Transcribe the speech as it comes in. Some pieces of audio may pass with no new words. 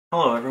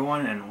Hello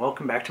everyone and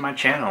welcome back to my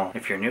channel.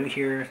 If you're new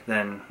here,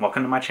 then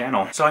welcome to my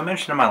channel. So I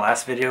mentioned in my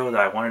last video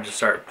that I wanted to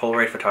start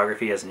Polaroid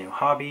photography as a new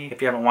hobby.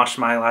 If you haven't watched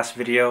my last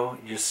video,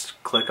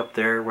 just click up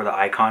there where the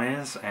icon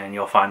is and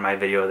you'll find my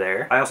video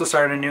there. I also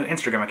started a new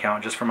Instagram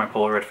account just for my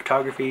Polaroid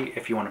photography.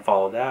 If you want to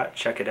follow that,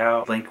 check it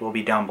out. Link will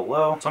be down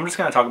below. So I'm just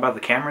going to talk about the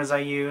cameras I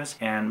use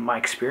and my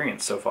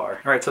experience so far.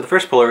 Alright, so the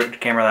first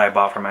Polaroid camera that I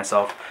bought for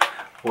myself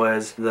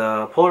was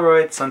the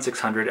Polaroid Sun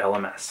 600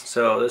 LMS.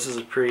 So this is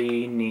a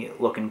pretty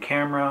neat looking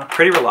camera,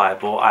 pretty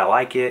reliable. I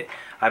like it.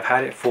 I've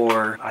had it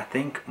for I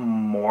think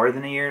more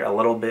than a year, a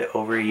little bit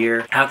over a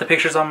year. Half the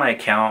pictures on my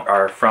account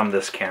are from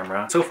this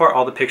camera. So far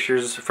all the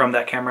pictures from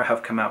that camera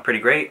have come out pretty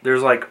great.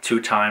 There's like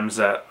 2 times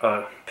that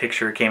a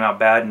picture came out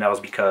bad, and that was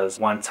because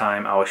one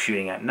time I was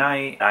shooting at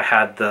night. I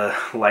had the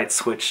light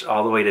switched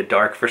all the way to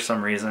dark for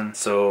some reason,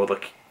 so the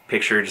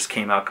picture just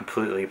came out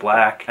completely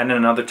black. And then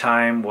another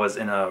time was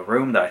in a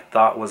room that I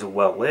thought was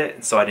well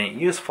lit, so I didn't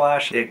use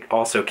flash. It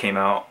also came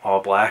out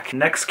all black.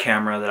 Next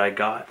camera that I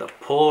got, the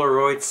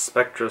Polaroid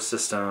Spectra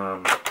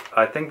System.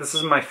 I think this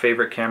is my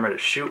favorite camera to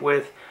shoot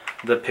with.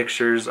 The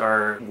pictures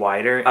are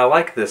wider. I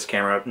like this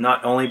camera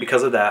not only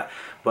because of that,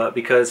 but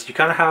because you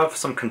kind of have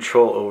some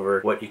control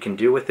over what you can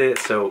do with it.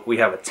 So we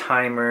have a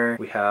timer,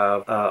 we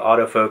have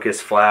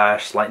autofocus,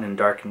 flash, light and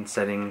darken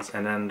settings,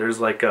 and then there's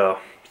like a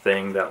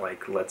thing that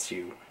like lets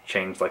you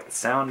change like the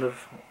sound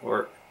of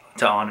or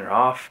to on or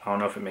off. I don't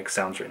know if it makes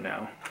sounds right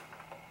now.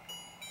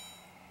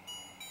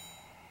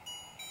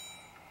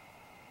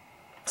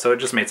 So it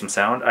just made some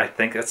sound. I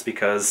think that's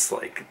because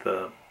like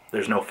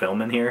there's no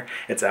film in here.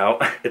 It's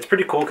out. It's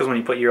pretty cool because when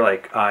you put your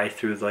like eye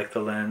through like the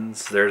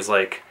lens, there's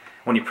like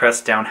when you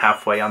press down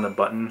halfway on the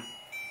button,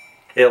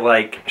 it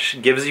like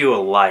gives you a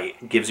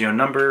light, gives you a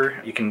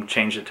number. You can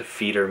change it to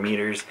feet or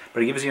meters,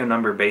 but it gives you a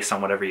number based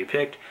on whatever you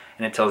picked,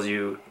 and it tells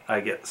you,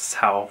 I guess,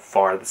 how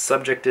far the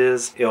subject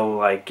is. It'll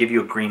like give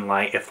you a green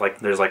light if like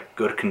there's like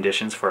good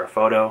conditions for a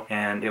photo,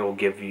 and it will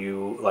give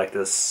you like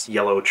this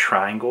yellow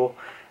triangle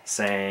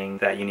saying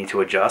that you need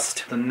to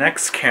adjust. The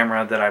next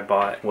camera that I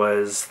bought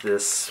was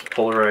this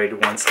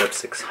Polaroid One Step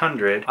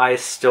 600. I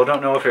still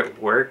don't know if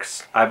it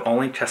works. I've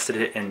only tested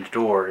it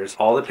indoors.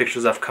 All the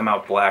pictures have come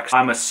out black.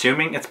 I'm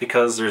assuming it's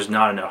because there's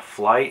not enough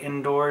light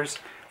indoors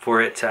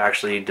for it to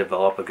actually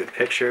develop a good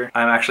picture.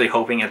 I'm actually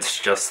hoping it's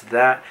just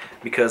that,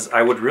 because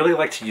I would really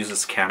like to use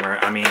this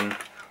camera. I mean,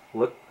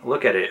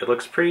 look at it. It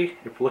looks pretty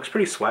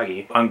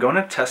swaggy. I'm going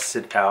to test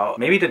it out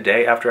maybe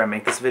today after I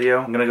make this video.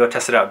 I'm going to go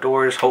test it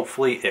outdoors.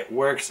 Hopefully it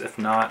works. If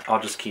not, I'll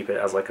just keep it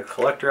as like a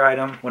collector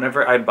item.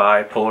 Whenever I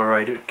buy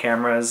Polaroid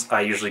cameras,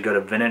 I usually go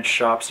to vintage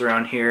shops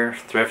around here,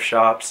 thrift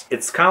shops.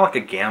 It's kind of like a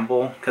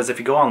gamble because if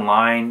you go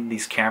online,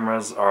 these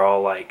cameras are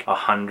all like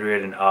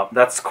 100 and up.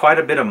 That's quite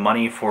a bit of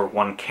money for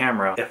one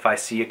camera. If I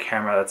see a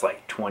camera that's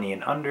like 20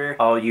 and under,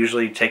 I'll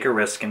usually take a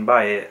risk and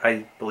buy it.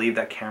 I believe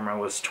that camera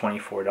was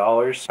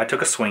 $24. I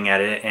took a swing at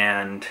it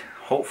and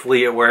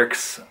hopefully it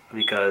works,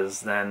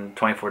 because then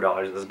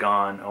 $24 is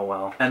gone. Oh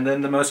well. And then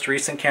the most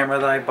recent camera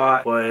that I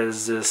bought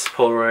was this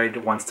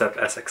Polaroid One Step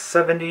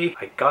SX70.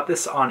 I got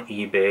this on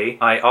eBay.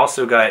 I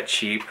also got it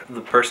cheap.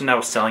 The person that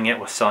was selling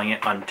it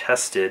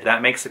untested.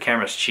 That makes the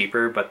cameras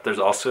cheaper, but there's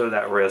also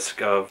that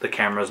risk of the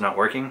cameras not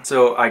working.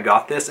 So I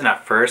got this, and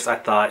at first I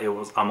thought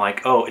I'm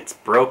like, oh, it's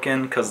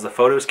broken, because the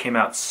photos came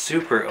out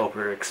super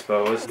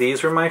overexposed.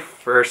 These were my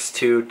first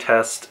 2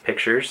 test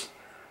pictures.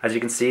 As you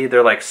can see,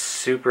 they're like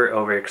super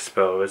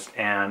overexposed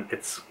and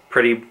it's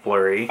pretty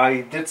blurry.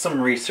 I did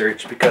some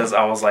research because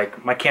I was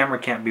like, my camera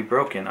can't be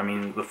broken. I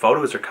mean, the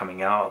photos are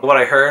coming out. What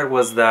I heard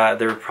was that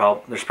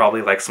there's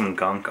probably like some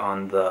gunk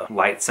on the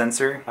light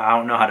sensor. I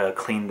don't know how to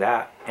clean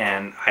that,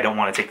 and I don't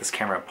want to take this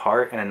camera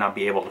apart and then not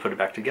be able to put it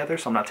back together,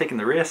 so I'm not taking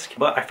the risk.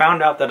 But I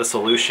found out that a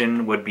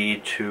solution would be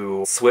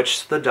to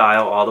switch the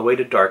dial all the way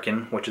to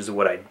darken, which is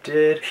what I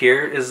did.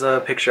 Here is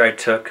a picture I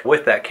took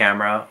with that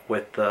camera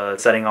with the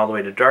setting all the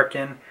way to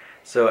darken.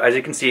 So as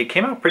you can see, it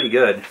came out pretty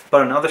good.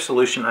 But another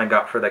solution I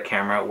got for that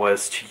camera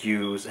was to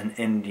use an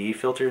ND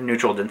filter,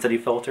 neutral density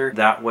filter.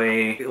 That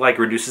way it like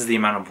reduces the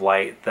amount of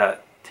light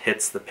that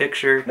hits the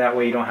picture. That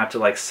way you don't have to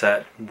like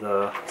set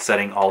the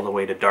setting all the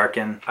way to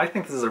darken. I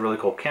think this is a really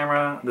cool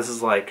camera. This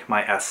is like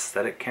my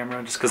aesthetic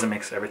camera just because it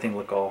makes everything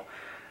look all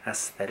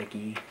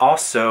aesthetic-y.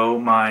 Also,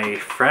 my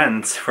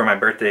friends for my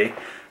birthday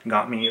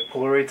got me a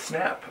Polaroid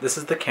Snap. This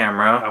is the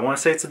camera. I want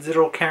to say it's a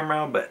digital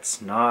camera, but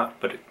it's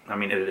not. But I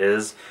mean, it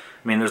is.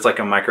 I mean, there's like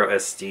a micro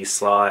SD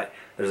slot,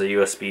 there's a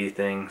USB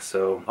thing,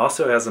 so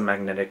also has a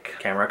magnetic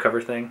camera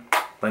cover thing,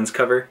 lens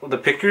cover. Well, the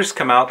pictures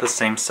come out the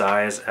same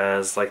size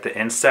as like the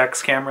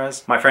Instax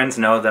cameras. My friends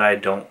know that I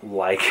don't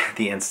like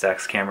the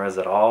Instax cameras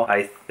at all.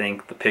 I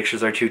think the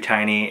pictures are too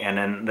tiny, and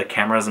then the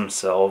cameras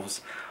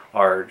themselves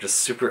are just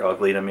super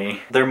ugly to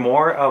me. They're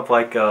more of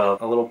like a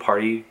little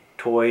party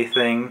toy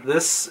thing.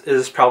 This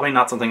is probably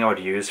not something I would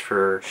use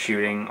for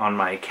shooting on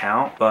my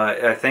account,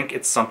 but I think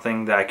it's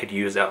something that I could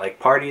use at like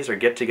parties or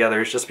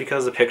get-togethers, just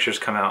because the pictures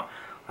come out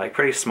like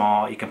pretty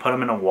small. You can put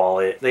them in a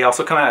wallet. They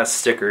also come out as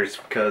stickers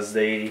because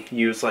they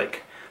use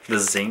like the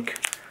zinc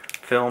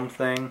film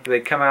thing. They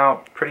come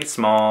out pretty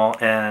small,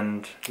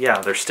 and yeah,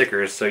 they're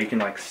stickers, so you can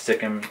like stick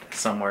them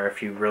somewhere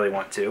if you really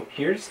want to.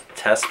 Here's a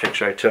test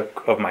picture I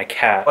took of my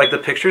cat. Like the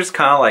picture's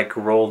kind of like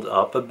rolled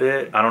up a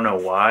bit. I don't know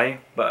why,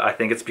 but I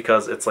think it's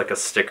because it's like a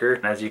sticker.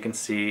 And as you can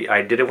see,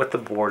 I did it with the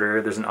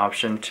border. There's an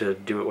option to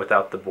do it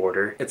without the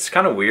border. It's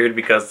kind of weird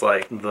because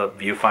like the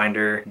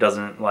viewfinder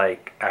doesn't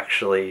like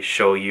actually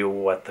show you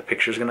what the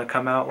picture's gonna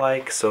come out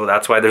like. So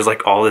that's why there's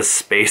like all this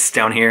space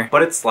down here.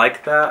 But it's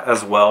like that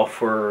as well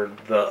for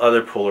the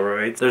other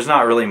Polaroids. There's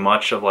not really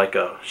much of like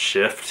a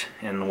shift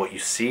in what you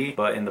see,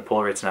 but in the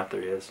Polaroid Snap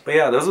there is. But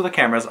yeah, those are the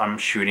cameras I'm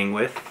shooting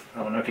with.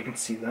 I don't know if you can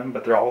see them,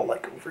 but they're all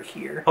like over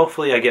here.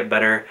 Hopefully I get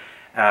better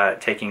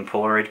at taking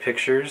Polaroid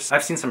pictures.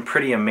 I've seen some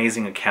pretty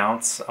amazing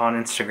accounts on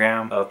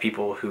Instagram of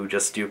people who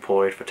just do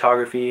Polaroid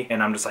photography,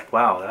 and I'm just like,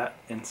 wow, that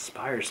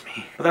inspires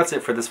me. But that's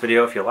it for this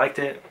video. If you liked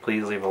it,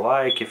 please leave a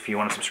like. If you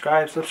want to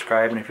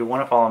subscribe, and if you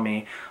want to follow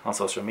me on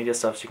social media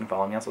stuff, you can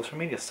follow me on social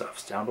media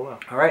stuff down below.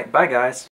 All right, bye guys.